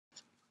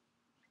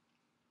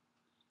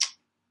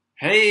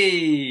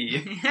Hey!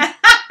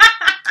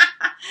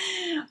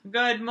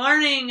 Good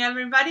morning,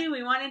 everybody.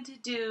 We wanted to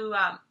do,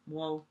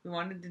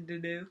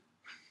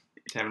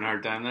 Having a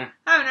hard time there?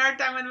 Having a hard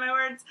time with my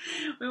words.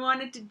 We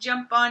wanted to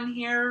jump on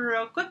here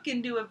real quick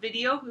and do a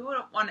video. We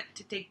wouldn't want it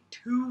to take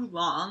too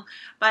long,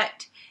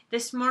 but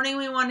this morning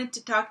we wanted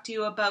to talk to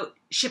you about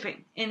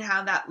shipping and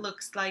how that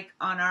looks like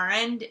on our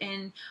end.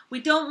 And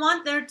we don't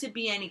want there to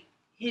be any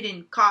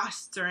hidden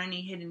costs or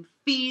any hidden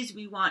fees.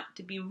 We want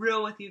to be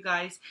real with you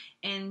guys,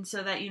 and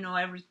so that you know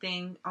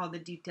everything, all the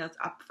details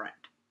up front.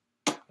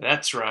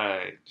 That's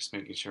right. Just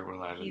making sure we're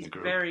live in the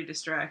group. He's very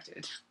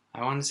distracted.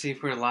 I want to see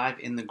if we're live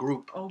in the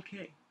group.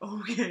 Okay.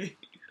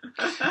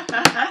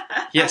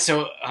 Yeah,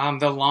 so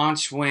the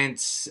launch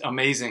went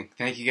amazing.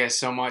 Thank you guys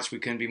so much. We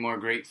couldn't be more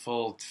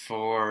grateful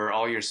for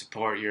all your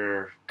support,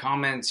 your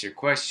comments, your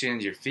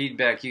questions, your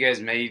feedback. You guys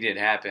made it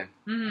happen.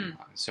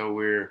 Mm-hmm. So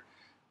we're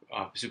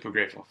super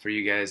grateful for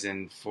you guys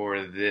and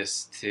for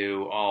this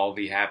to all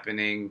be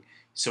happening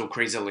so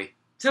crazily.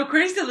 So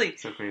crazily.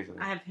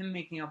 I have him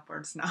making up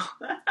words now.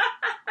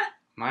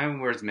 My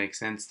words make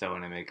sense though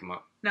when I make them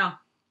up. No.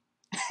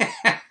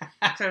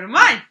 So do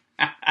mine.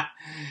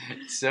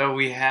 So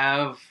we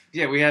have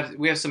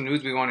some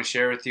news we want to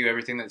share with you.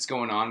 Everything that's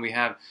going on. We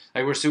have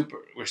we're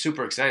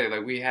super excited.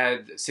 Like we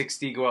had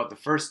 60 go out the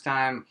first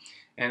time,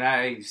 and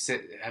I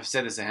have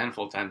said this a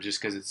handful of times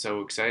just because it's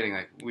so exciting.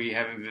 Like we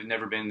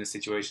never been in a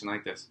situation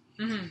like this.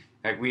 Mm-hmm.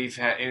 Like we've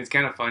had, and it's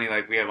kind of funny.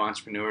 Like we have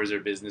entrepreneurs or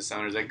business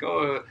owners like,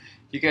 oh,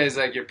 you guys,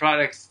 like your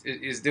product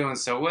is doing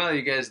so well.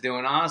 You guys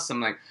doing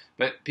awesome. Like,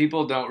 but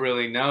people don't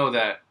really know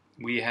that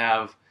we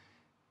have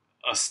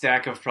a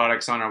stack of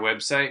products on our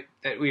website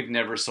that we've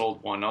never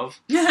sold one of.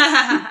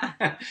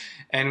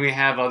 And we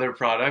have other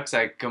products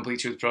like Complete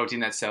Truth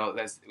Protein that's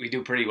we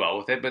do pretty well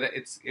with it, but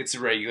it's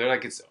regular.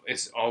 Like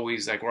it's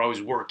always like we're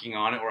always working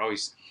on it. We're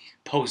always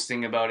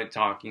posting about it,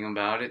 talking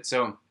about it.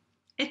 So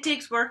it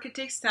takes work. It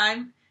takes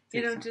time.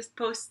 You don't just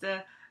post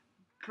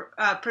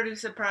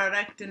produce a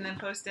product and then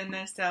post in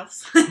the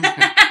sales.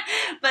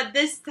 But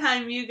this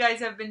time you guys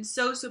have been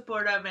so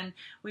supportive, and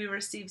we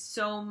received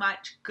so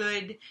much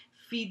good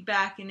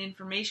feedback and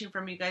information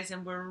from you guys,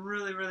 and we're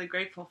really, really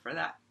grateful for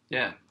that.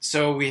 Yeah.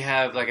 So we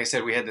have, like I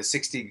said, we had the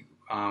 60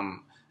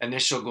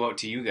 initial go out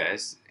to you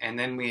guys, and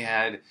then we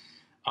had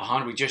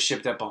 100. We just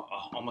shipped up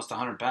almost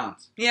 100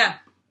 pounds. Yeah.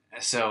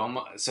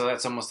 So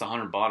that's almost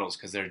 100 bottles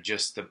because they're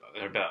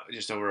about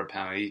just over a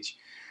pound each.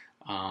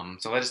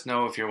 So let us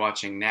know if you're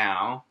watching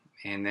now,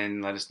 and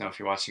then let us know if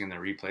you're watching in the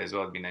replay as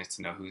well. It'd be nice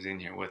to know who's in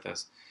here with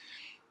us.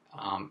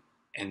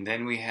 And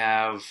then we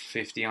have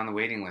 50 on the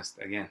waiting list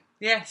again.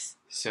 Yes.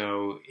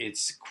 So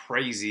it's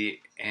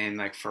crazy, and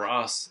like for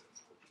us,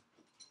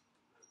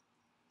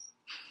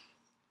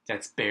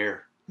 that's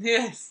Bear.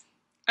 Yes.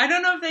 I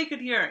don't know if they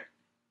could hear it.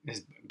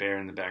 There's Bear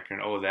in the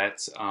background. Oh,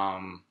 that's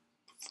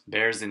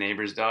Bear's the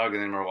neighbor's dog,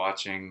 and then we're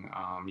watching.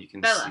 You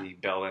can see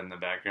Bella in the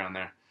background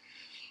there.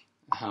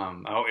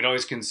 It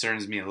always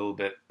concerns me a little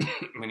bit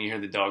when you hear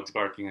the dogs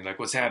barking and like,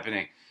 what's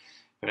happening?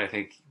 But I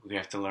think we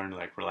have to learn to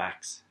like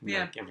relax.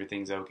 Yeah. Like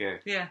everything's okay.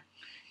 Yeah.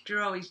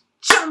 Drew always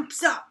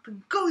jumps up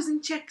and goes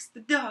and checks the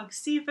dog,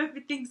 see if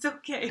everything's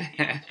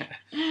okay.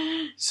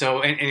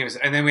 So, anyways,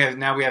 and then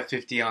we have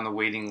 50 on the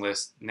waiting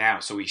list now.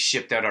 So we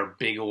shipped out our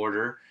big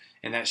order,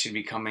 and that should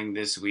be coming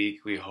this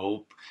week. We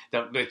hope.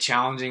 The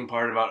challenging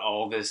part about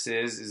all this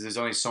is there's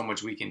only so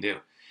much we can do.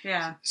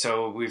 Yeah.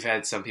 So we've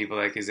had some people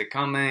like, is it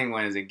coming?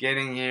 When is it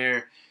getting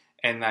here?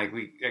 And like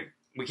we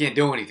can't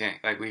do anything.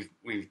 Like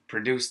we've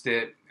produced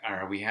it,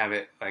 or we have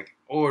it like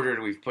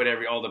ordered. We've put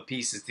all the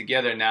pieces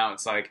together. Now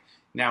it's like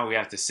now we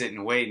have to sit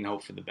and wait and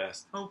hope for the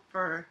best. Hope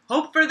for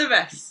the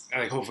best.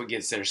 Like hope it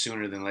gets there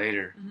sooner than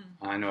later.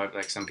 Mm-hmm. I know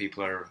like some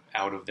people are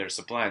out of their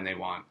supply and they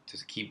want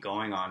to keep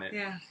going on it.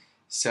 Yeah.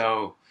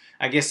 So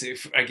I guess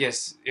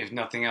if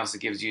nothing else,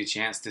 it gives you a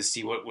chance to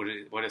see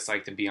what it's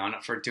like to be on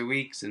it for 2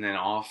 weeks and then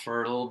off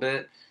for a little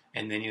bit,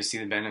 and then you'll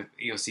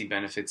see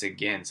benefits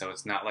again. So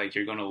it's not like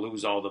you're going to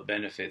lose all the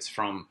benefits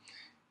from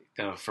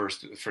the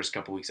first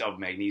couple weeks of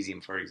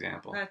magnesium, for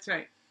example. That's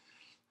right.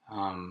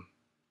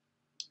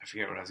 I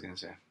forget what I was going to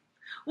say.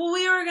 Well,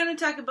 we were going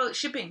to talk about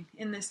shipping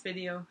in this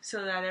video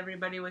so that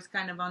everybody was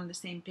kind of on the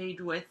same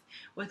page with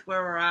where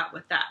we're at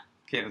with that.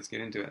 Okay, let's get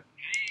into it.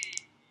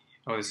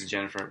 Oh, this is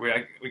Jennifer.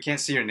 We can't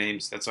see your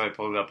names. That's why I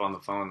pulled it up on the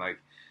phone. Like,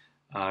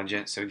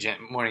 Jen. So,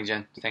 morning,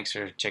 Jen. Thanks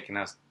for checking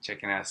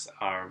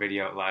our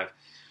video out live.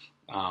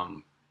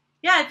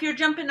 Yeah, if you're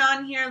jumping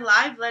on here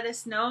live, let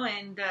us know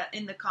and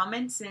in the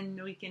comments,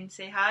 and we can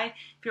say hi.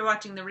 If you're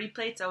watching the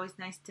replay, it's always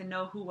nice to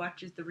know who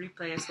watches the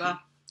replay as well.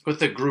 With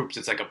the groups,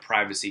 it's like a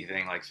privacy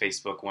thing. Like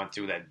Facebook went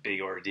through that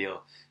big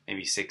ordeal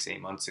maybe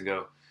 6-8 months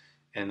ago,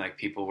 and like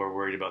people were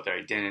worried about their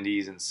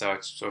identities and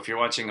such. So if you're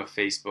watching a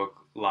Facebook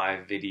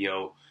live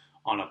video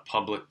on a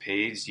public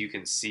page, you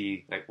can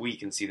see, like we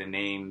can see the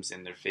names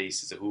and their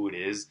faces of who it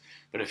is.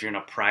 But if you're in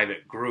a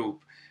private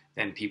group,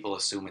 then people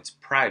assume it's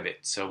private.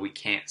 So we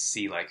can't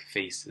see like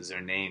faces or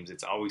names.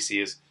 It's all we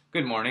see is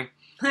good morning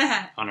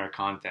on our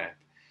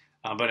contact.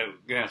 But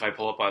if I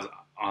pull up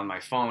on my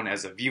phone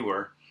as a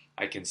viewer,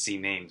 I can see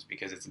names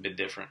because it's a bit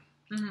different.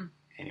 Mm-hmm.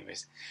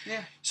 Anyways,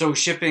 Yeah. So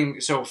shipping.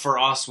 So for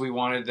us, we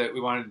wanted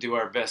to do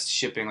our best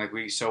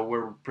shipping. So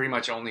we're pretty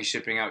much only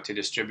shipping out to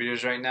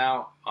distributors right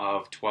now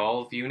of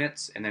 12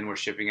 units, and then we're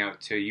shipping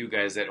out to you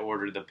guys that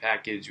ordered the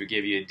package. We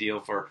gave you a deal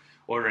for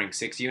ordering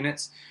 6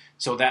 units.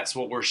 So that's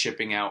what we're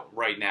shipping out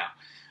right now.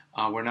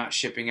 We're not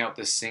shipping out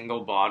the single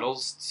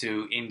bottles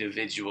to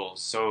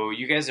individuals. So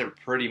you guys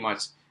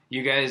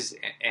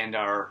and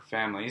our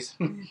families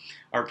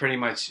are pretty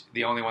much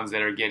the only ones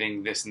that are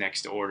getting this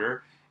next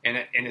order. And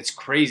it's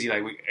crazy.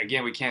 Like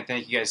we can't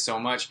thank you guys so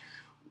much.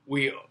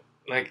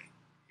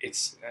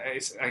 It's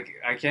like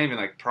I can't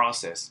even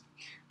process,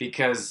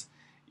 because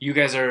you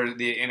guys are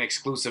an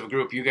exclusive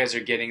group. You guys are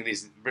getting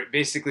these.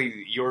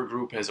 Basically, your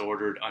group has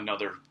ordered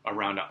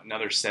around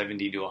another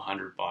 70 to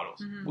 100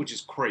 bottles, which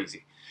is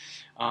crazy.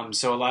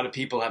 So a lot of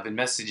people have been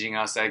messaging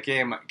us like,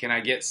 "Hey, can I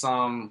get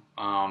some?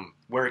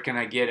 Where can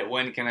I get it?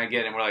 When can I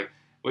get it?" And we're like,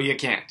 well, you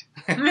can't.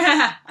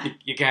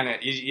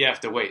 You have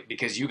to wait,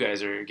 because you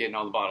guys are getting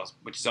all the bottles,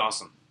 which is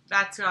awesome.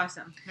 That's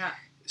awesome. Yeah.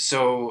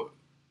 So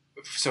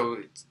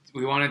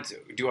we wanted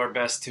to do our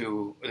best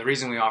to. The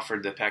reason we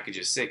offered the package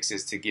of 6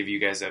 is to give you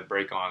guys a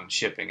break on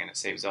shipping, and it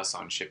saves us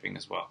on shipping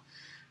as well.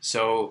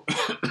 So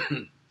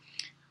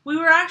we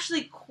were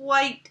actually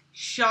quite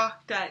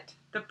shocked at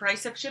the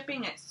price of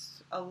shipping.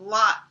 It's a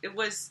lot. It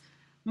was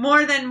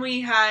more than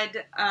we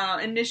had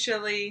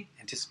initially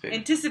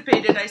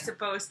anticipated, I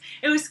suppose.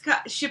 It was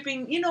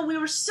shipping. We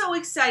were so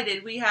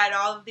excited. We had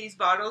all of these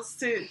bottles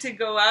to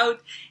go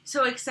out.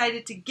 So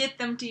excited to get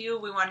them to you.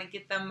 We want to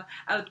get them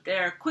out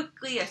there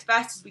quickly, as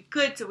fast as we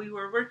could. So we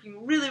were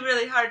working really,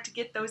 really hard to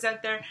get those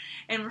out there.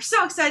 And we're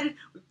so excited.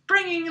 We're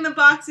bringing the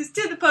boxes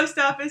to the post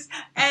office.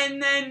 And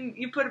then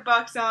you put a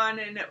box on,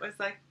 and it was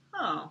like,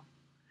 oh.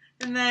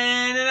 And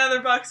then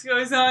another box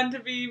goes on to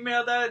be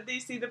mailed out. They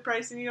see the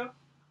price, and you go,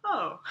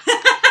 oh.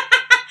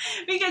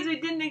 Because we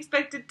didn't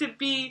expect it to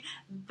be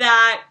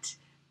that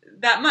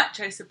much,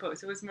 I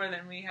suppose. It was more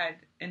than we had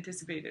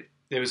anticipated.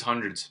 It was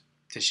hundreds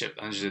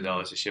of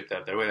dollars to ship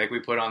that there. Like we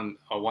put on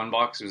one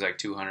box, it was like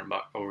 $200,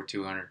 over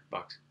 $200.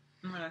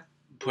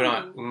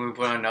 When we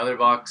put on another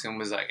box, and it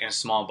was like in a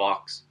small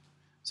box,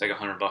 it's like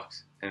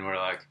 $100. And we're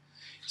like,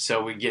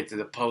 so we get to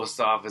the post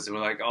office, and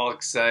we're like all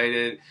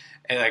excited,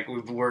 and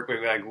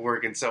we're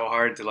working so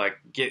hard to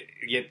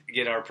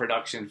get our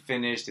production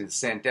finished and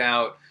sent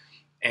out.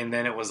 And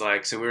then it was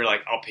like, so we were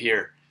like up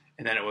here,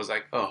 and then it was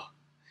like, oh,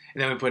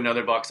 and then we put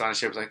another box on the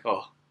ship. It was like,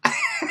 oh.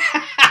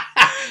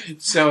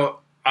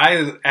 So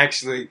I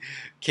actually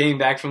came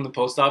back from the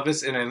post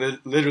office, and I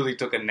literally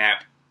took a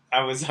nap.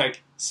 I was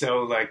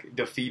so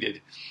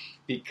defeated,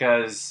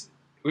 because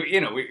we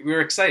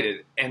were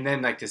excited, and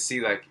then to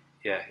see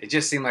it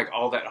just seemed like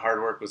all that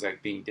hard work was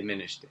being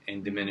diminished.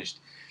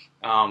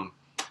 But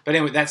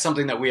anyway, that's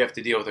something that we have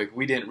to deal with.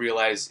 We didn't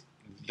realize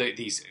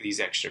these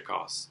extra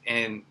costs.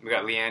 And we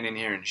got Leanne in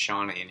here and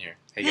Shauna in here.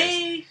 Hey, guys.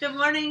 Hey, good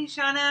morning,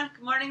 Shauna.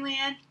 Good morning,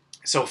 Leanne.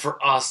 So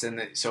for us,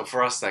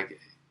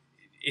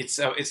 it's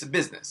a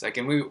business.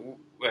 And we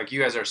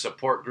you guys are a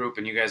support group,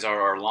 and you guys are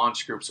our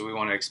launch group. So we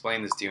want to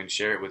explain this to you and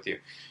share it with you.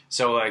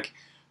 So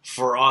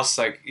for us,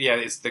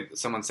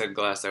 someone said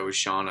glass. That was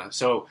Shauna.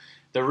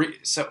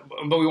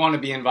 But we want to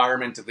be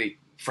environmentally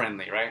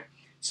friendly, right?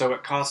 So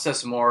it costs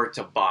us more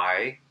to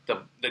buy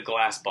the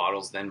glass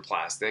bottles than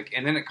plastic,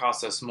 and then it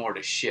costs us more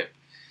to ship.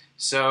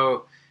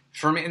 So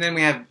for me, and then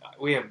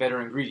we have better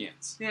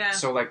ingredients. Yeah.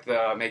 So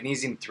the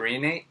magnesium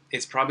threonate,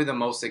 it's probably the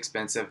most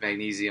expensive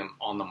magnesium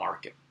on the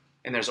market,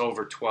 and there's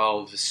over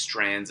 12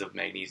 strands of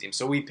magnesium.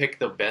 So we pick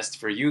the best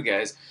for you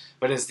guys,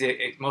 but it's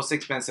the most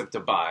expensive to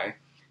buy.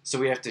 So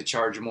we have to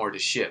charge more to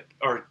ship,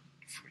 or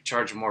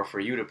charge more for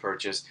you to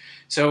purchase.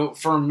 So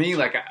for me,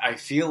 I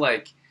feel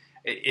like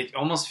it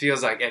almost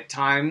feels like at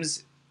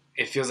times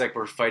it feels like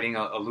we're fighting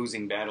a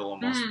losing battle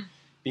almost,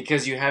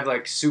 because you have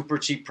super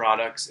cheap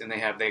products, and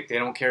they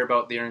don't care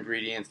about their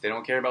ingredients, they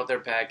don't care about their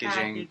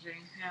packaging,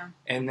 yeah.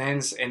 And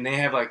they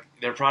have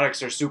their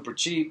products are super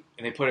cheap,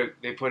 and they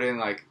put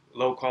in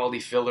low quality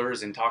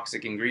fillers and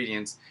toxic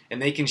ingredients,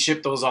 and they can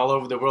ship those all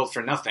over the world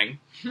for nothing,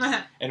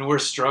 and we're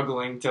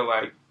struggling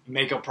to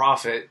make a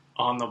profit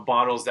on the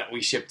bottles that we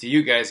ship to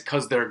you guys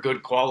because they're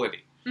good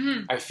quality.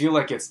 I feel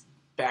like it's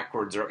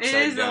backwards or upside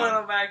down. It is a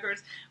little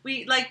backwards.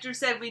 We, like Drew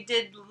said, we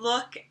did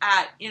look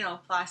at,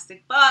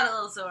 plastic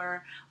bottles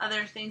or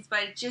other things,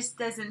 but it just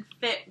doesn't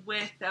fit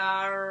with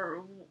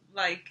our,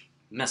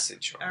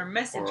 message. Our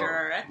message or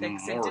our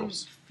ethics. Morals. It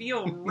didn't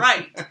feel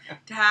right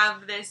to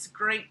have this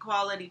great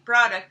quality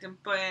product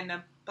and put in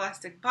a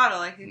plastic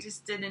bottle. It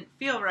just didn't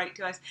feel right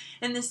to us.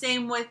 And the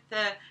same with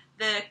the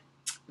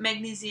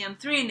magnesium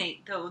threonate,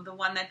 though the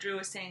one that Drew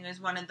was saying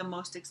is one of the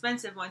most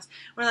expensive ones.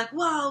 We're like,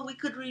 well, we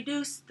could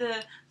reduce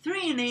the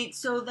threonate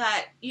so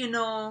that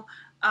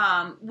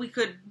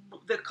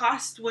the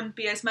cost wouldn't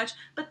be as much,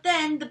 but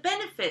then the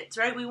benefits,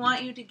 right? We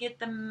want you to get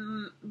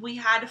them. We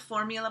had a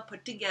formula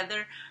put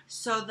together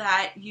so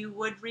that you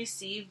would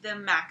receive the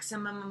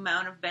maximum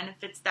amount of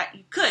benefits that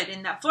you could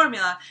in that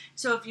formula.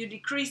 So if you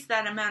decrease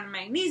that amount of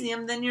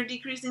magnesium, then you're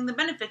decreasing the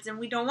benefits, and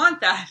we don't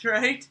want that,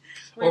 right?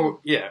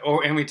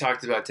 And we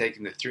talked about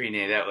taking the 3 and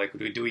 8 out.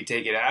 Like, do we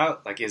take it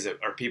out? Like,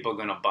 are people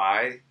going to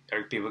buy?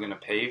 Are people going to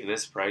pay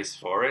this price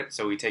for it?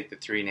 So we take the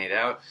 3 and 8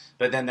 out.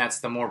 But then that's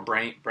the more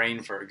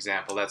brain, for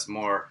example. That's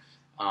more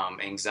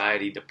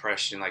anxiety,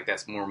 depression. Like,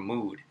 that's more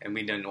mood, and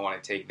we didn't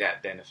want to take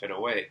that benefit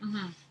away.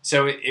 Mm-hmm.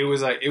 So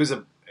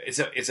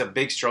it's a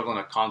big struggle and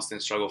a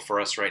constant struggle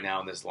for us right now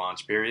in this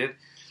launch period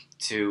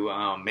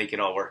to make it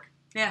all work.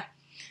 Yeah.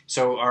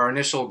 So our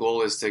initial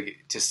goal is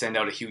to send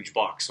out a huge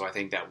box. So I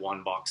think that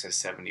one box has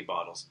 70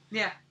 bottles.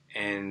 Yeah.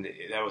 And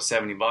that was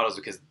 70 bottles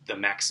because the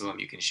maximum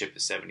you can ship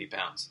is 70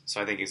 pounds.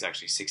 So I think it's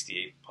actually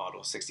 68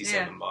 bottles,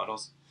 67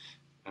 bottles.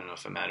 I don't know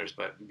if it matters,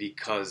 but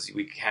because of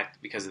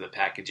the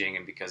packaging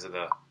and because of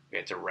we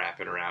had to wrap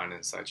it around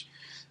and such,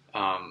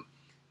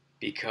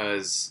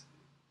 because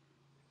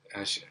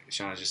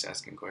Shauna's just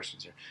asking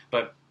questions here,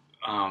 but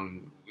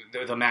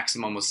the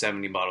maximum was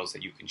 70 bottles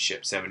that you can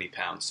ship, 70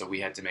 pounds. So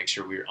we had to make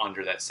sure we were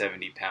under that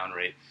 70-pound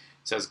rate.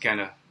 So it's kind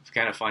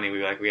of funny.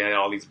 We had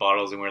all these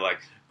bottles, and we're like,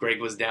 Greg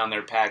was down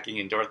there packing,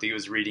 and Dorothy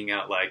was reading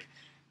out like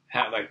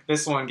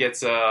this one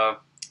gets a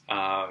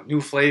new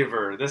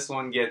flavor. This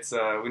one gets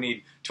we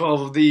need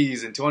 12 of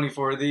these and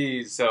 24 of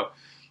these. So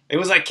it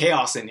was like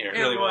chaos in here. It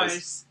really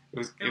was. It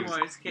was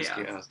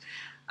chaos.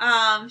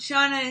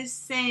 Shauna is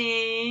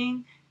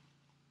saying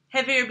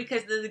heavier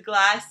because of the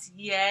glass,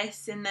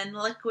 yes, and then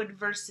liquid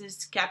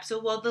versus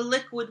capsule. Well, the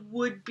liquid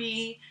would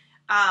be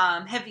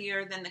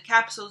heavier than the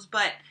capsules,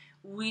 but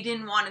we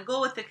didn't want to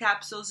go with the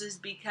capsules is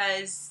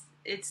because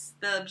it's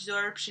the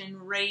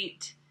absorption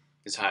rate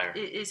is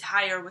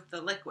higher with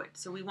the liquid.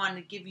 So we wanted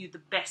to give you the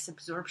best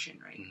absorption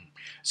rate. Mm-hmm.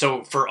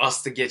 So for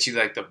us to get you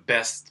like the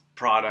best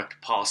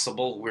product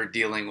possible, we're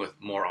dealing with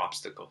more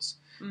obstacles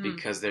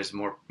because there's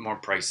more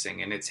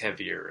pricing and it's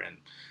heavier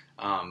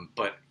and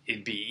but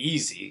it'd be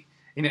easy.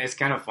 You know, it's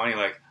kind of funny.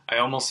 Like I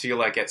almost feel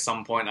like at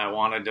some point I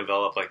want to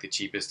develop like the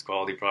cheapest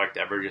quality product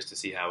ever just to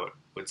see how it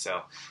would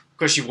sell. Of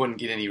course, you wouldn't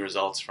get any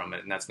results from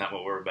it, and that's not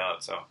what we're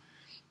about. So.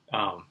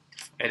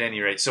 At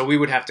any rate, so we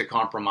would have to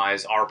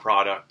compromise our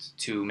product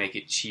to make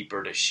it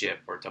cheaper to ship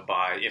or to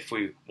buy if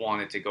we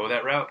wanted to go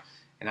that route,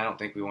 and I don't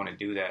think we want to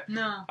do that.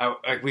 No.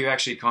 We've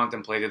actually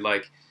contemplated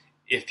like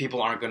if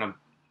people aren't going to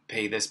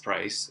pay this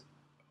price,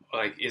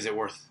 like is it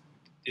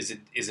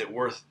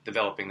worth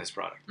developing this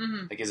product?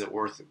 Mm-hmm. Like is it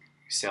worth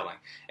selling?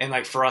 And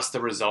like for us,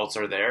 the results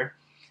are there.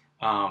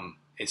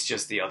 It's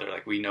just the other,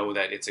 like we know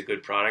that it's a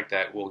good product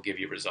that will give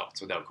you results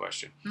without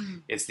question. Mm-hmm.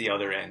 It's the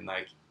other end,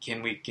 like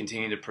can we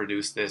continue to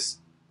produce this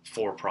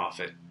for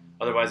profit?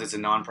 Otherwise it's a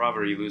non-profit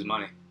or you lose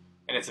money.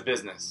 And it's a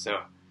business. So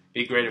it'd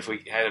be great if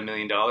we had $1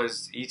 million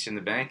each in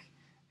the bank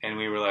and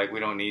we were like, we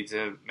don't need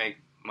to make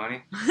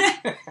money.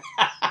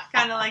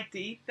 Kind of like to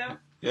eat though.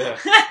 Yeah.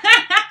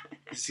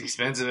 It's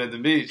expensive at the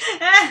beach.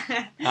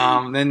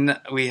 Then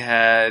we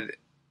had...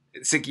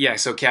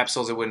 So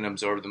capsules, it wouldn't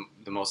absorb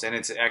the most, and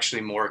it's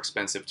actually more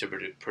expensive to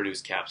produce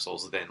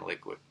capsules than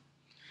liquid.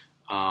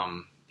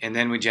 And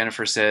then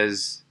Jennifer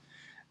says,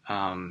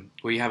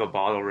 will you have a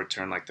bottle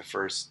return like the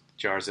first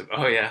jars of...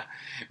 Oh, yeah.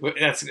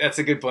 That's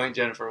a good point,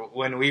 Jennifer.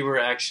 When we were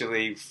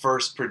actually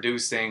first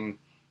producing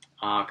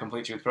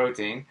Complete Truth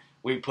Protein,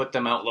 we put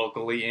them out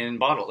locally in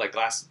bottle, like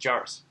glass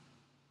jars,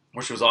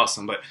 which was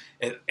awesome. But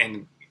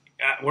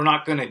we're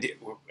not going to...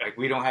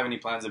 we don't have any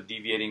plans of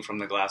deviating from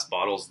the glass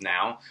bottles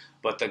now.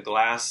 But the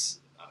glass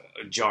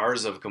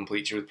jars of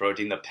Complete Truth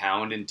Protein, the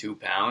pound and 2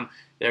 pound,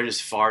 they're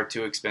just far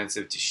too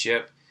expensive to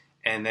ship.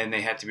 And then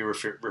they had to be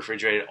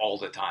refrigerated all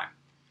the time.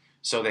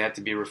 So they had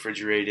to be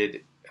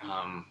refrigerated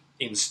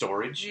in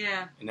storage.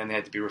 Yeah. And then they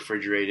had to be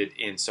refrigerated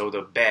in. So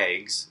the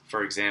bags,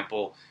 for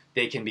example,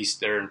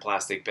 they're in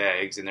plastic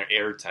bags and they're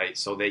airtight.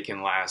 So they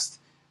can last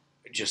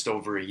just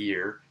over a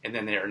year. And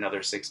then they're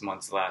another 6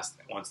 months last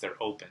once they're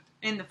opened.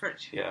 In the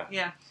fridge. Yeah.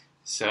 Yeah.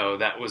 So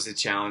that was a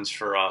challenge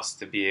for us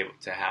to be able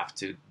to have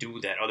to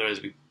do that.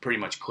 Otherwise, we pretty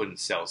much couldn't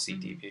sell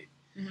CTP.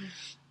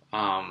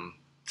 Mm-hmm.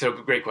 So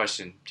great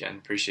question, Jen.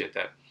 Appreciate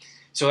that.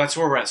 So that's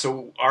where we're at.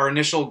 So our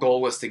initial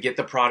goal was to get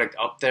the product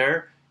up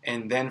there,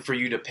 and then for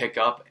you to pick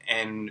up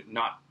and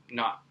not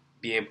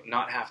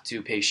have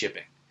to pay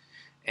shipping.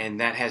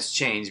 And that has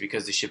changed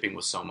because the shipping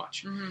was so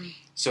much. Mm-hmm.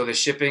 So the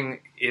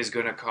shipping is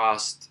going to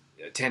cost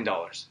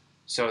 $10.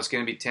 So it's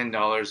going to be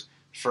 $10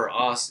 for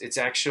us. It's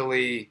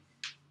actually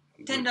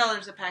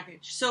 $10 a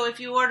package. So if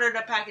you ordered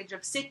a package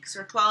of 6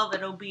 or 12,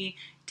 it'll be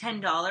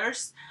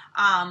 $10.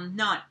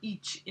 Not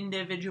each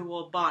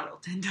individual bottle,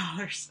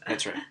 $10.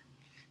 That's right.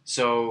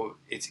 So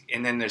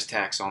and then there's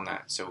tax on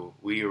that. So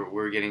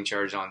we're getting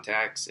charged on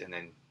tax, and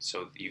then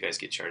so you guys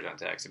get charged on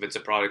tax. If it's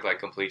a product like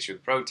Complete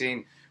Truth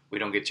Protein, we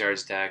don't get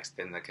charged tax.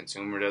 Then the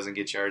consumer doesn't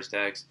get charged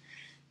tax.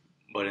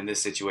 But in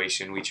this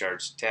situation, we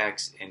charge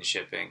tax and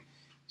shipping.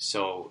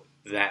 So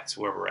that's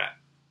where we're at.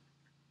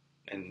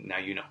 and now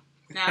you know.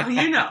 Now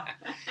you know.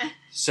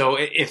 So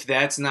if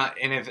that's not,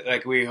 and if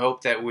like we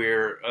hope that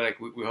we're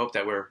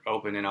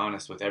open and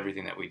honest with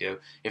everything that we do.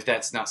 If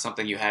that's not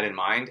something you had in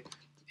mind,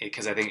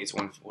 because I think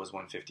was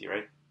 150,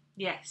 right?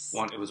 Yes.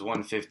 It was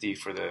 150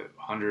 for the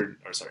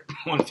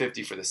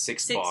 150 for the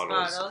six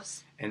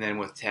bottles, and then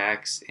with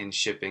tax and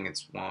shipping,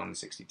 it's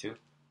 162.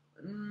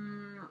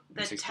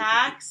 The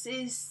tax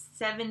is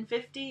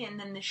 $7.50, and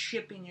then the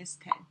shipping is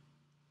 $10.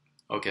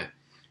 Okay,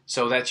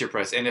 so that's your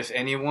price. And if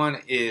anyone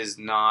is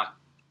not,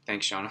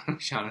 thanks, Shauna.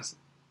 Shauna's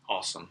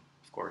awesome,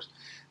 of course.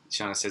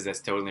 Shauna says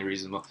that's totally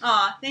reasonable.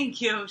 Aw,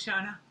 thank you,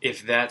 Shauna.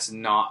 If that's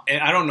not,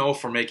 and I don't know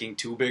if we're making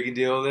too big a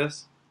deal of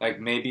this. Like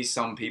maybe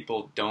some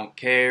people don't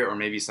care, or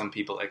maybe some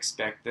people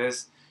expected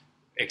this.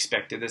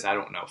 I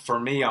don't know. For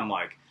me, I'm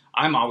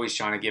always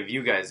trying to give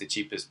you guys the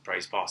cheapest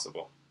price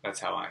possible. That's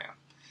how I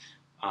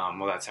am.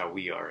 Well, that's how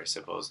we are, I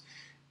suppose.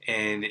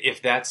 And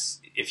if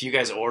you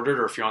guys ordered,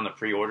 or if you're on the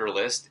pre-order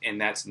list,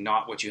 and that's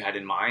not what you had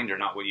in mind or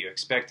not what you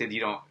expected,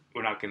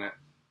 we're not gonna.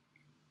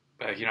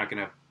 You're not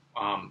gonna.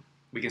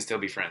 We can still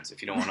be friends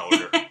if you don't want to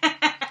order.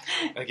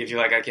 Like if you're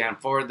like, I can't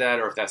afford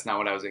that, or if that's not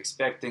what I was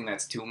expecting,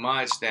 that's too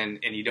much,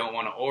 and you don't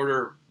want to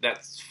order,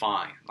 that's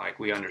fine. Like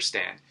we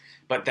understand,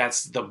 but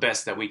that's the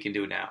best that we can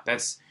do now.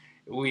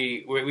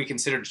 We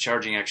considered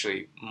charging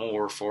actually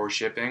more for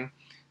shipping,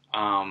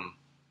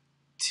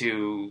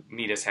 to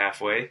meet us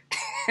halfway.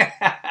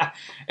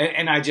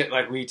 and I just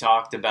like we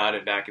talked about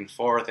it back and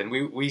forth, and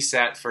we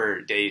sat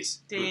for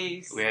days.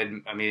 We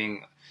had a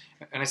meeting.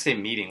 And I say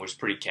meeting, which is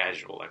pretty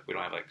casual. Like we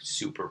don't have like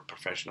super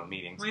professional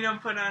meetings. We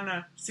don't put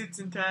on suits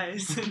and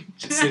ties and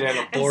sit at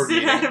a board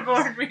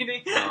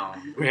meeting.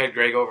 We had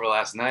Greg over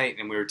last night,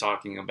 and we were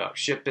talking about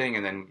shipping.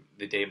 And then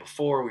the day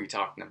before, we were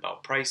talking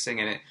about pricing.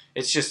 And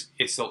it's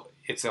a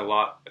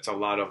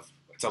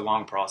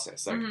long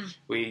process. Like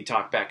we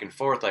talk back and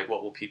forth. Like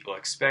what will people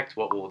expect?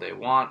 What will they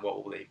want?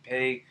 What will they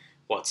pay?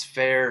 What's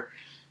fair?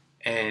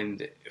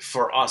 And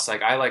for us,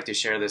 like I like to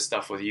share this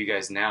stuff with you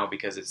guys now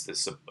because it's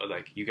this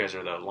like you guys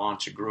are the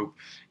launch group.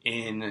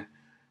 In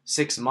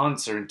 6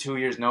 months or in 2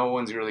 years, no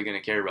one's really going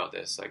to care about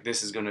this. Like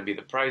this is going to be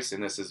the price,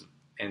 and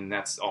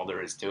that's all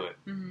there is to it.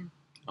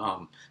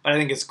 But I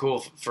think it's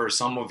cool for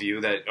some of you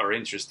that are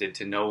interested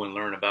to know and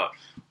learn about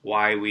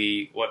why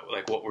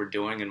what we're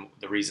doing and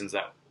the reasons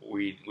that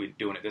we're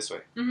doing it this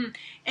way.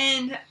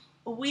 And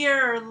we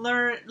are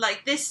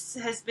this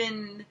has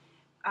been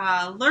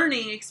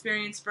learning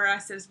experience for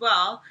us as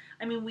well.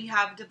 I mean, we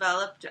have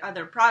developed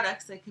other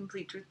products like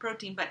Complete Truth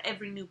Protein, but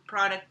every new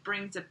product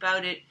brings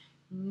about it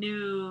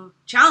new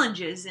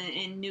challenges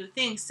and new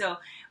things. So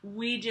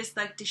we just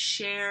like to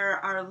share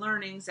our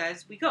learnings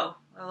as we go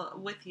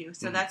with you.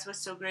 So that's what's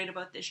so great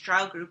about this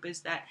trial group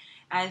is that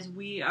as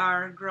we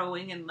are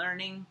growing and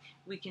learning,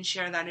 we can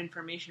share that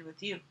information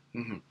with you.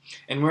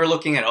 And we're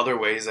looking at other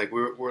ways. Like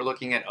we're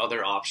looking at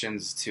other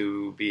options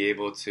to be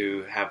able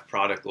to have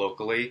product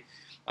locally.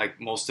 Like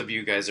most of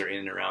you guys are in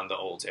and around the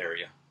Olds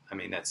area. I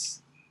mean,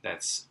 that's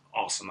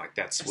awesome. Like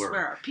that's where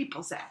our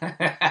people's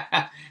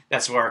at.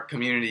 That's where our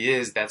community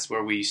is. That's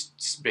where we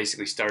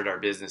basically started our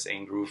business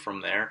and grew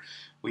from there.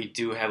 We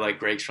do have like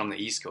Greg's from the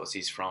East Coast.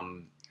 He's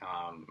from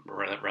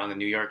around the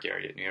New York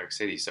area, New York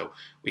City. So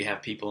we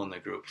have people in the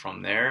group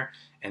from there,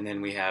 and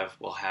then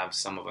we'll have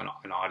some of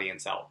an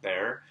audience out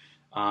there.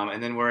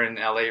 And then we're in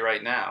LA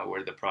right now,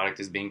 where the product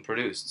is being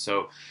produced.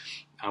 So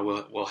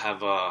we'll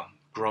have a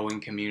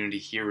growing community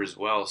here as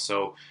well.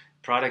 So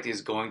product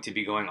is going to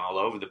be going all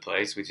over the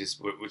place, which is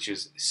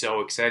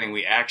so exciting.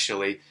 We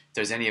actually, if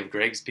there's any of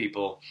Greg's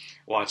people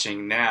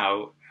watching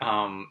now,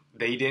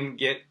 they didn't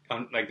get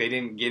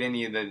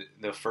any of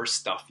the first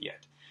stuff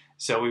yet.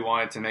 So we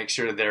wanted to make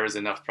sure there was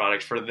enough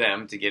product for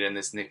them to get in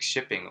this next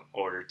shipping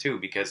order too,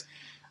 because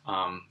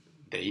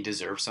they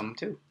deserve some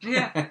too.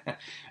 Yeah.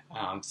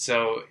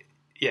 So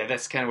yeah,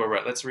 that's kind of where we're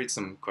at. Let's read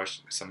some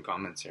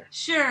comments here.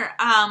 Sure.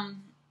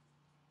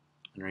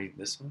 Read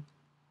this one.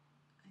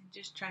 I'm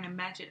just trying to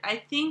match it. I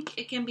think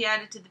it can be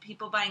added to the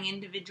people buying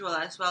individual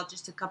as well,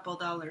 just a couple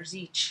dollars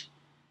each.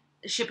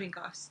 The shipping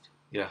cost.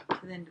 Yeah.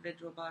 For the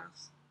individual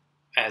bottles.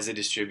 As a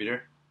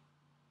distributor?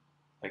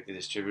 Like the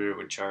distributor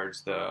would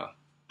charge the...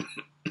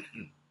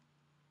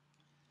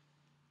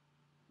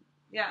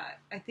 Yeah,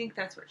 I think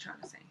that's what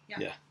Shauna's saying.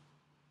 Yeah.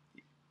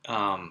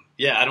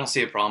 Yeah, I don't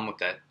see a problem with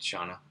that,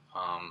 Shauna.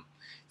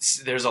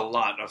 There's a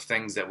lot of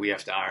things that we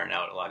have to iron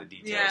out, a lot of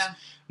details. Yeah.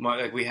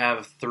 Like we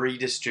have 3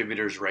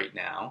 distributors right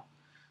now.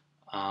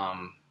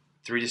 So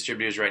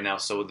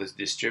the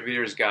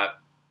distributors got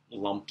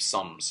lump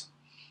sums.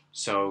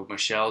 So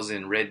Michelle's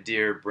in Red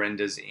Deer,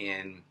 Brenda's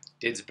in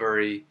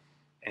Didsbury,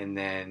 and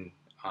then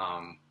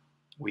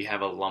we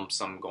have a lump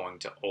sum going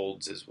to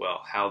Olds as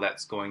well. How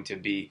that's going to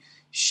be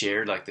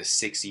shared, like the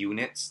 6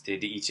 units to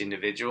each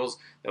individuals,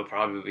 there'll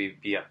probably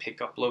be a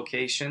pickup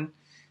location.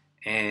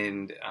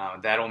 And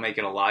that'll make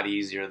it a lot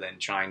easier than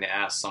trying to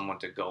ask someone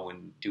to go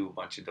and do a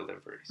bunch of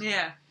deliveries.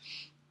 Yeah.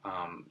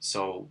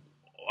 So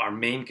our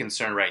main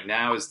concern right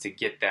now is to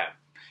get that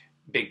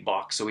big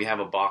box. So we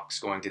have a box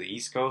going to the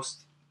East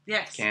Coast.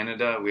 Yes.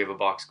 Canada. We have a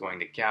box going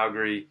to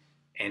Calgary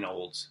and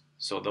Olds.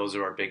 So those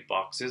are our big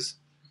boxes,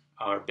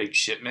 our big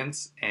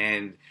shipments,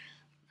 and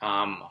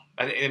I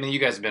mean, you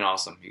guys have been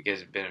awesome. You guys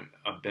have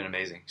been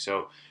amazing.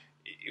 So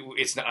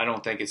it's not, I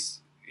don't think it's,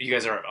 you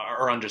guys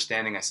are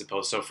understanding, I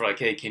suppose. So for like,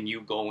 hey, can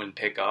you go and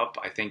pick up?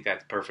 I think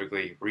that's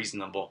perfectly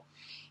reasonable.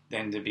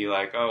 Than to be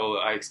like, oh,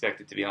 I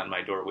expect it to be on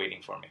my door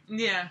waiting for me.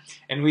 Yeah.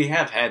 And we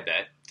have had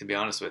that, to be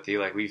honest with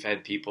you. Like, we've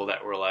had people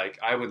that were like,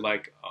 I would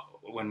like,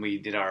 when we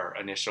did our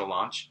initial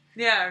launch.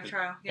 Yeah, our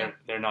trial. Yeah.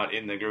 They're not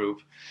in the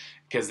group.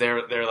 Because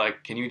they're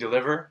like, can you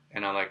deliver?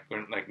 And I'm like,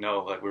 we're like, no.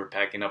 Like, we were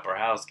packing up our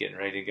house, getting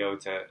ready to go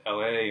to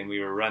LA, and we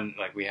were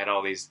we had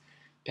all these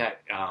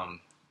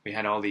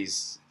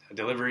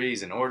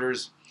deliveries and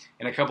orders.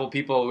 And a couple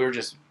people, we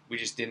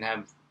just didn't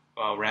have,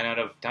 ran out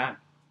of time.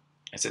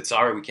 I said,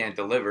 sorry, we can't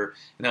deliver.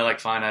 And they're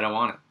like, fine, I don't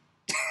want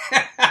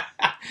it.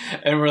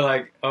 And we're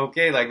like,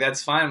 okay, like,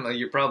 that's fine. Like,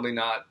 you're probably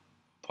not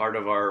part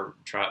of our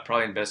trial.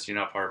 Probably best you're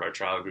not part of our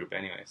trial group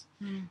anyways.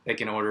 Mm. They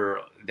can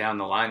order down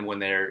the line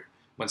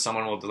when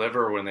someone will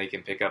deliver or when they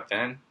can pick up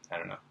then. I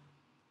don't know.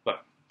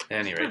 But at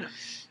any rate,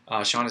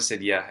 Shauna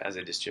said, yeah, as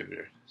a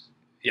distributor.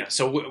 Yeah,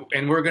 so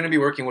and we're going to be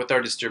working with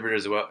our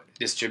distributors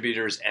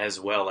as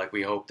well. Like,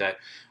 we hope that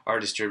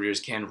our distributors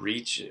can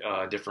reach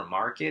a different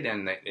market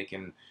and they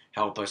can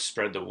help us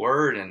spread the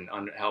word and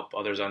help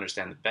others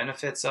understand the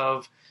benefits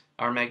of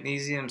our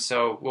magnesium.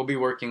 So we'll be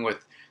working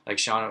with, like,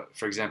 Shauna,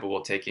 for example,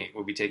 we'll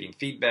be taking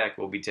feedback,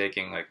 we'll be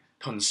taking like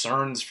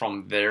concerns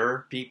from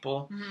their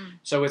people. Mm-hmm.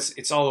 So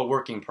it's all a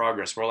work in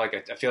progress. We're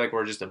like, I feel like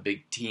we're just a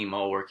big team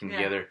all working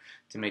together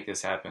to make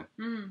this happen.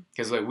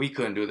 Because like, we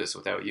couldn't do this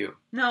without you.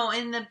 No,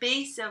 and the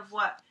base of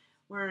what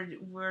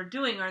we're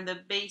doing, or the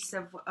base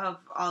of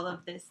all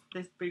of this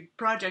big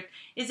project,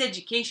 is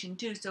education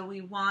too. So we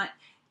want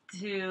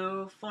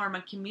to form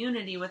a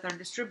community with our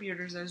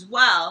distributors as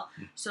well,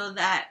 so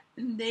that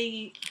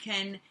they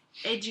can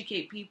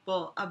educate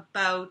people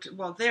about,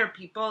 their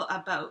people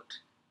about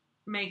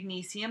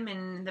magnesium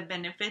and the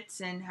benefits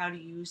and how to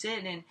use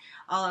it and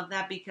all of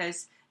that,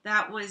 because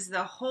that was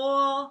the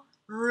whole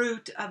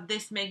root of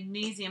this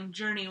magnesium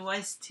journey,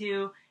 was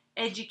to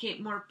educate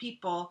more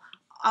people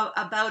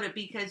about it,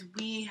 because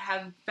we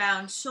have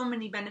found so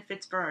many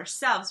benefits for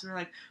ourselves. We're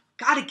like,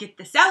 gotta get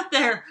this out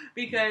there,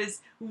 because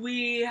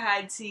we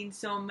had seen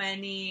so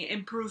many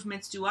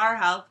improvements to our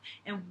health,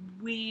 and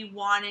we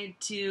wanted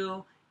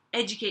to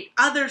educate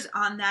others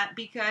on that,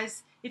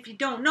 because if you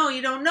don't know,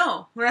 you don't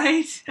know,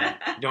 right?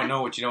 You don't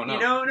know what you don't know. You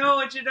don't know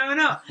what you don't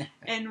know.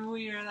 And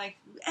we were like,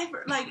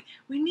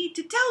 we need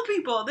to tell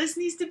people, this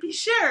needs to be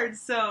shared.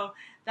 So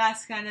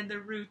that's kind of the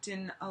root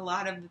in a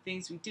lot of the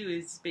things we do,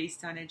 is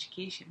based on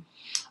education.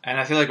 And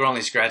I feel like we're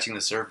only scratching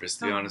the surface,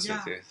 to be honest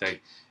with you. It's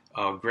like,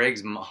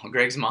 Greg's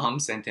mom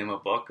sent him a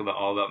book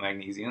all about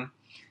magnesium,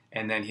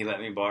 and then he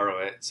let me borrow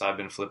it, so I've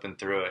been flipping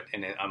through it,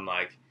 and I'm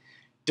like,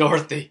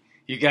 Dorothy,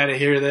 you got to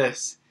hear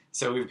this.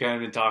 So we've kind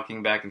of been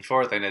talking back and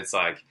forth, and it's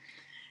like,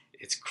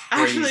 it's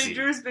crazy. Actually,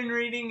 Drew's been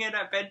reading it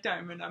at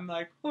bedtime, and I'm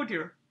like, oh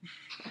dear.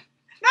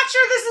 Not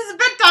sure this is a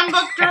bedtime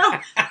book, Drew,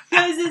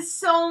 because it's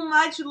so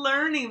much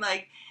learning.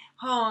 Like,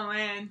 oh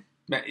man,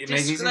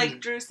 just like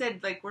Drew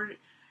said, like we're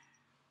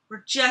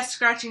just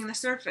scratching the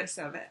surface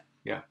of it.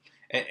 Yeah.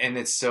 And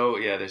it's so,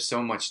 there's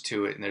so much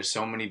to it, and there's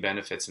so many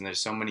benefits, and there's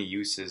so many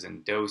uses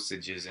and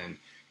dosages and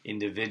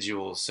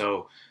individuals.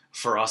 So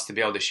for us to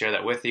be able to share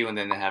that with you, and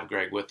then to have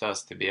Greg with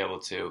us to be able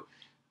to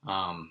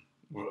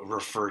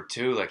refer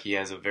to, like, he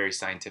has a very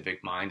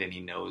scientific mind, and he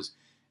knows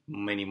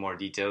many more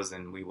details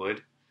than we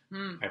would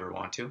ever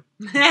want to.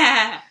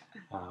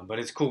 But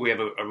it's cool. We have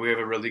a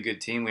really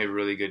good team. We have a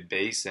really good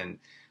base, and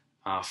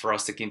for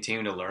us to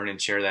continue to learn and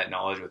share that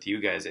knowledge with you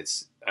guys,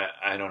 it's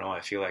I don't know.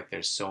 I feel like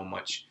there's so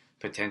much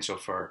potential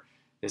for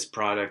this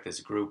product, this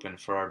group, and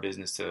for our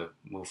business to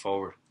move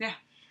forward. Yeah.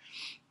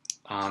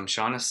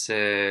 Shauna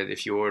said,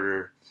 if you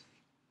order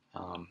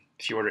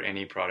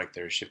any product,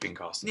 there's shipping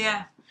costs.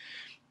 Yeah.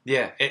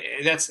 Yeah.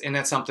 That's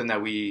something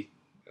that we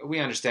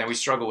understand. We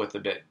struggle with a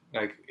bit.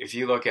 Like, if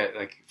you look at,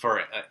 like,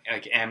 for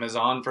like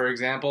Amazon, for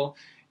example,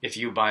 if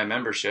you buy a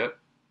membership,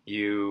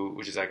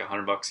 which is like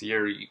 $100 a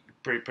year, you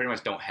pretty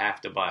much don't have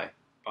to buy.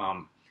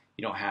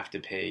 You don't have to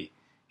pay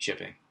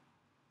shipping,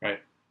 right?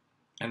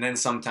 And then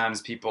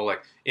sometimes people,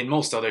 like, in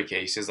most other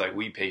cases, like,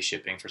 we pay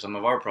shipping for some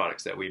of our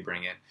products that we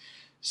bring in.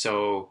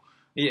 So,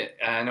 yeah,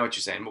 I know what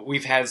you're saying. But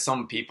we've had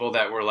some people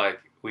that were like,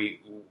 we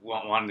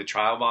wanted the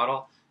trial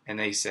bottle, and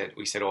we said,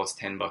 oh, it's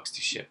 $10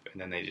 to ship. And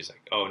then they just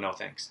like, oh, no,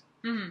 thanks.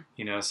 Mm-hmm.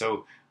 You know,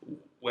 so,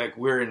 like,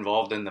 we're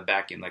involved in the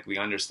back end. Like, we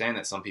understand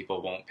that some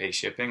people won't pay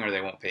shipping or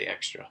they won't pay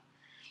extra.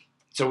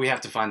 So we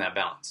have to find that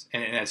balance.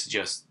 And that's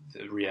just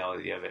the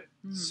reality of it.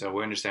 Mm-hmm. So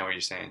we understand what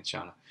you're saying,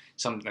 Shauna.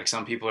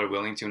 Some people are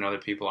willing to, and other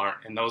people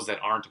aren't. And those that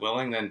aren't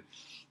willing, then,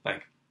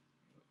 like,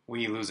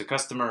 we lose a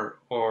customer,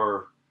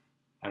 or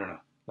I don't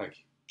know, like,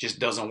 just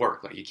doesn't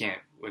work. Like,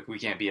 we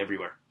can't be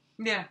everywhere.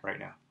 Yeah. Right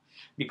now,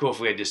 it'd be cool if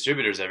we had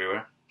distributors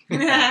everywhere.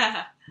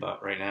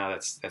 But right now,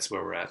 that's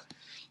where we're at.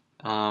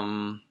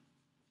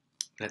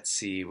 Let's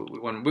see.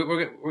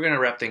 We're gonna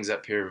wrap things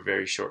up here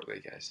very shortly,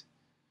 guys.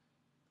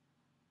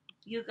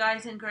 You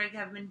guys and Greg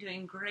have been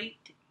doing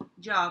great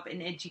job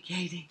in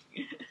educating.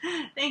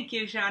 Thank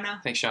you,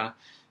 Shauna. Thanks, Shauna.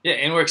 Yeah,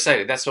 and we're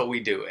excited. That's what we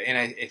do. And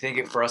I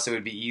think for us it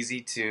would be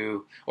easy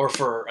to,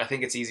 I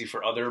think it's easy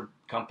for other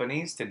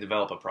companies to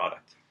develop a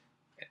product.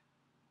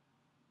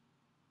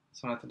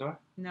 Someone at the door?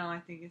 No, I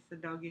think it's the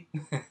doggy.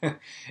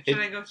 Should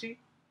I go see?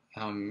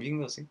 You can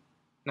go see.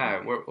 No,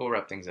 okay. We'll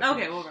wrap things up.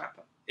 Okay, we'll wrap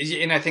up.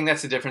 And I think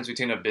that's the difference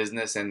between a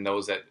business and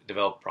those that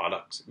develop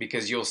products,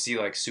 because you'll see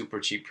like super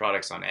cheap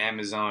products on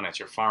Amazon at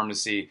your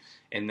pharmacy,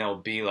 and they'll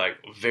be like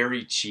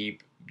very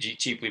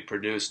cheaply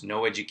produced,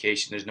 no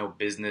education, there's no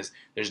business,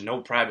 there's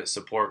no private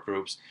support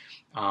groups,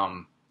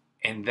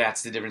 and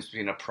that's the difference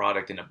between a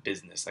product and a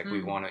business. Like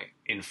we want to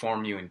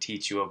inform you and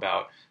teach you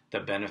about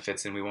the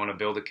benefits, and we want to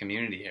build a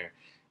community here,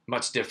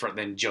 much different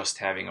than just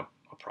having a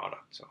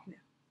product. So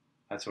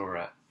that's where we're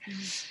at.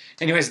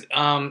 Anyways,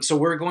 so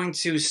we're going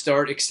to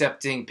start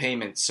accepting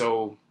payments.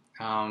 So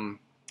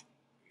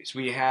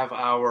we have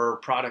our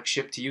product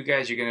shipped to you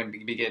guys. You're going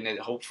to be getting it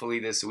hopefully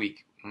this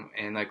week.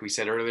 And like we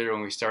said earlier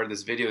when we started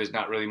this video, there's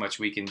not really much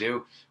we can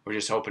do. We're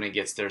just hoping it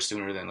gets there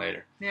sooner than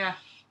later. Yeah.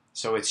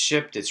 So it's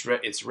shipped.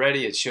 It's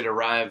ready. It should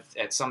arrive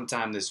at some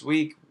time this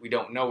week. We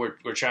don't know.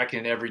 We're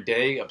tracking it every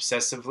day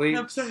obsessively.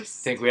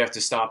 Obsessed. Think we have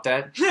to stop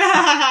that?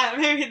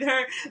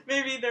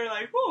 maybe they're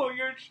like, oh,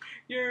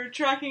 you're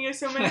tracking it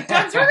so many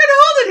times. We're gonna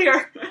hold it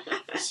here.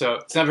 So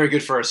it's not very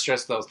good for our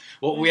stress levels.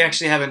 Well, we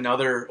actually have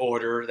another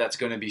order that's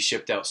going to be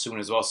shipped out soon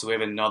as well. So we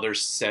have another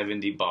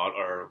 70 bottles,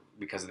 or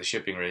because of the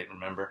shipping rate,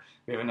 remember,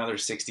 we have another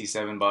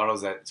 67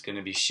 bottles that's going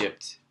to be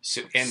shipped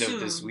end of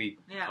this week,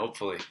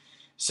 hopefully.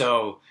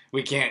 So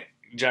we can't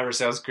drive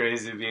ourselves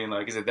crazy being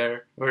like, is it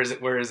there? Where is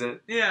it? Where is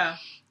it? Yeah.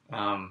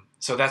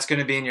 So that's going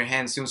to be in your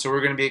hands soon. So we're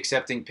going to be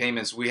accepting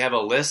payments. We have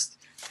a list.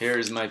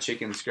 Here's my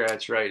chicken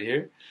scratch right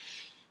here.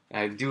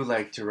 I do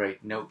like to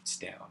write notes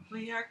down.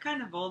 We are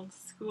kind of old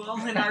school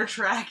in our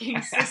tracking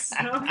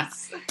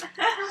systems.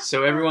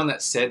 So everyone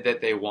that said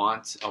that they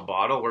want a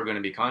bottle, we're going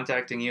to be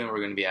contacting you, and we're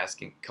going to be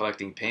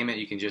collecting payment.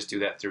 You can just do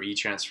that through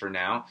e-transfer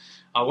now.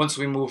 Once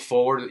we move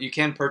forward, you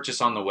can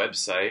purchase on the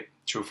website,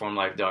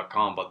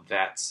 trueformlife.com, but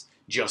that's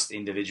just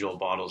individual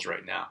bottles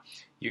right now.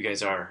 You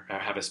guys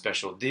have a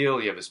special deal,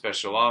 you have a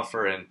special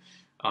offer, and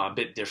a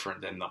bit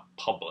different than the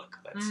public,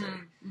 let's say.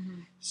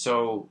 Mm-hmm.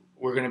 So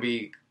we're going to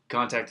be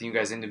contacting you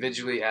guys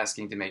individually,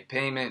 asking to make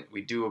payment.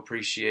 We do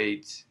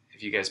appreciate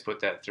if you guys put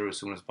that through as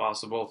soon as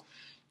possible,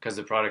 because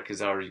the product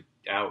is already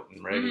out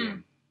and ready,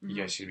 and you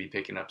guys should be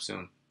picking up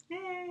soon.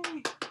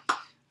 Yay!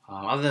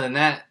 Other than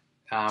that,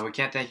 we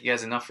can't thank you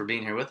guys enough for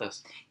being here with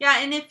us.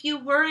 Yeah, and if you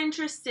were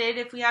interested,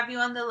 if we have you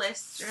on the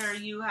list, or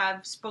you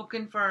have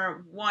spoken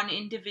for one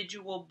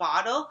individual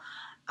bottle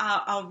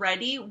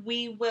already,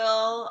 we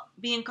will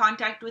be in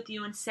contact with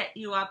you and set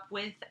you up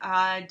with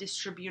a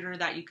distributor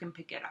that you can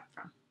pick it up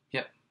from.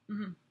 Yep.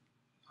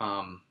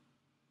 Mm-hmm.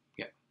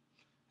 Yeah.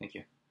 Thank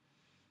you.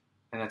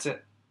 And that's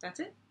it.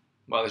 That's it?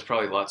 Well, there's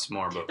probably lots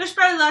more, but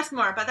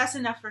that's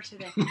enough for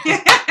today.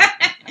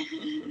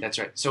 That's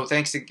right. So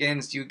thanks again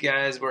to you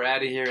guys. We're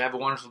out of here. Have a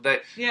wonderful day.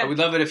 Yeah. We'd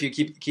love it if you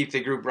keep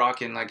the group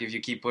rocking. Like if you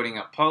keep putting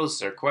up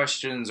posts or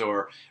questions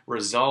or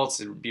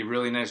results, it'd be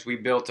really nice. We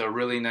built a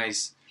really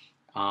nice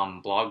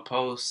blog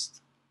post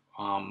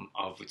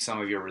of some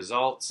of your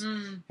results,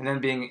 and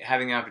then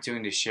having the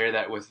opportunity to share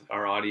that with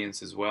our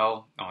audience as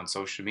well on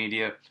social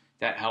media.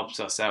 That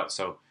helps us out.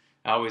 So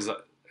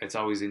it's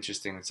always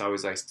interesting. It's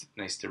always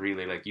nice to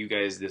relay. Like you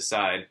guys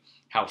decide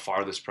how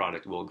far this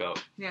product will go.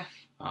 Yeah.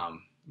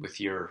 With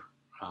your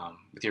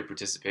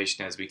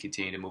participation as we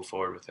continue to move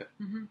forward with it.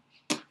 Mm-hmm.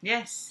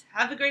 Yes.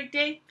 Have a great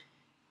day.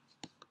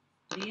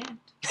 The end.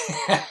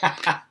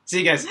 See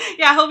you guys.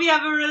 Yeah, hope you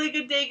have a really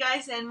good day,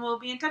 guys, and we'll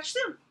be in touch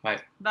soon.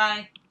 Bye.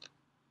 Bye.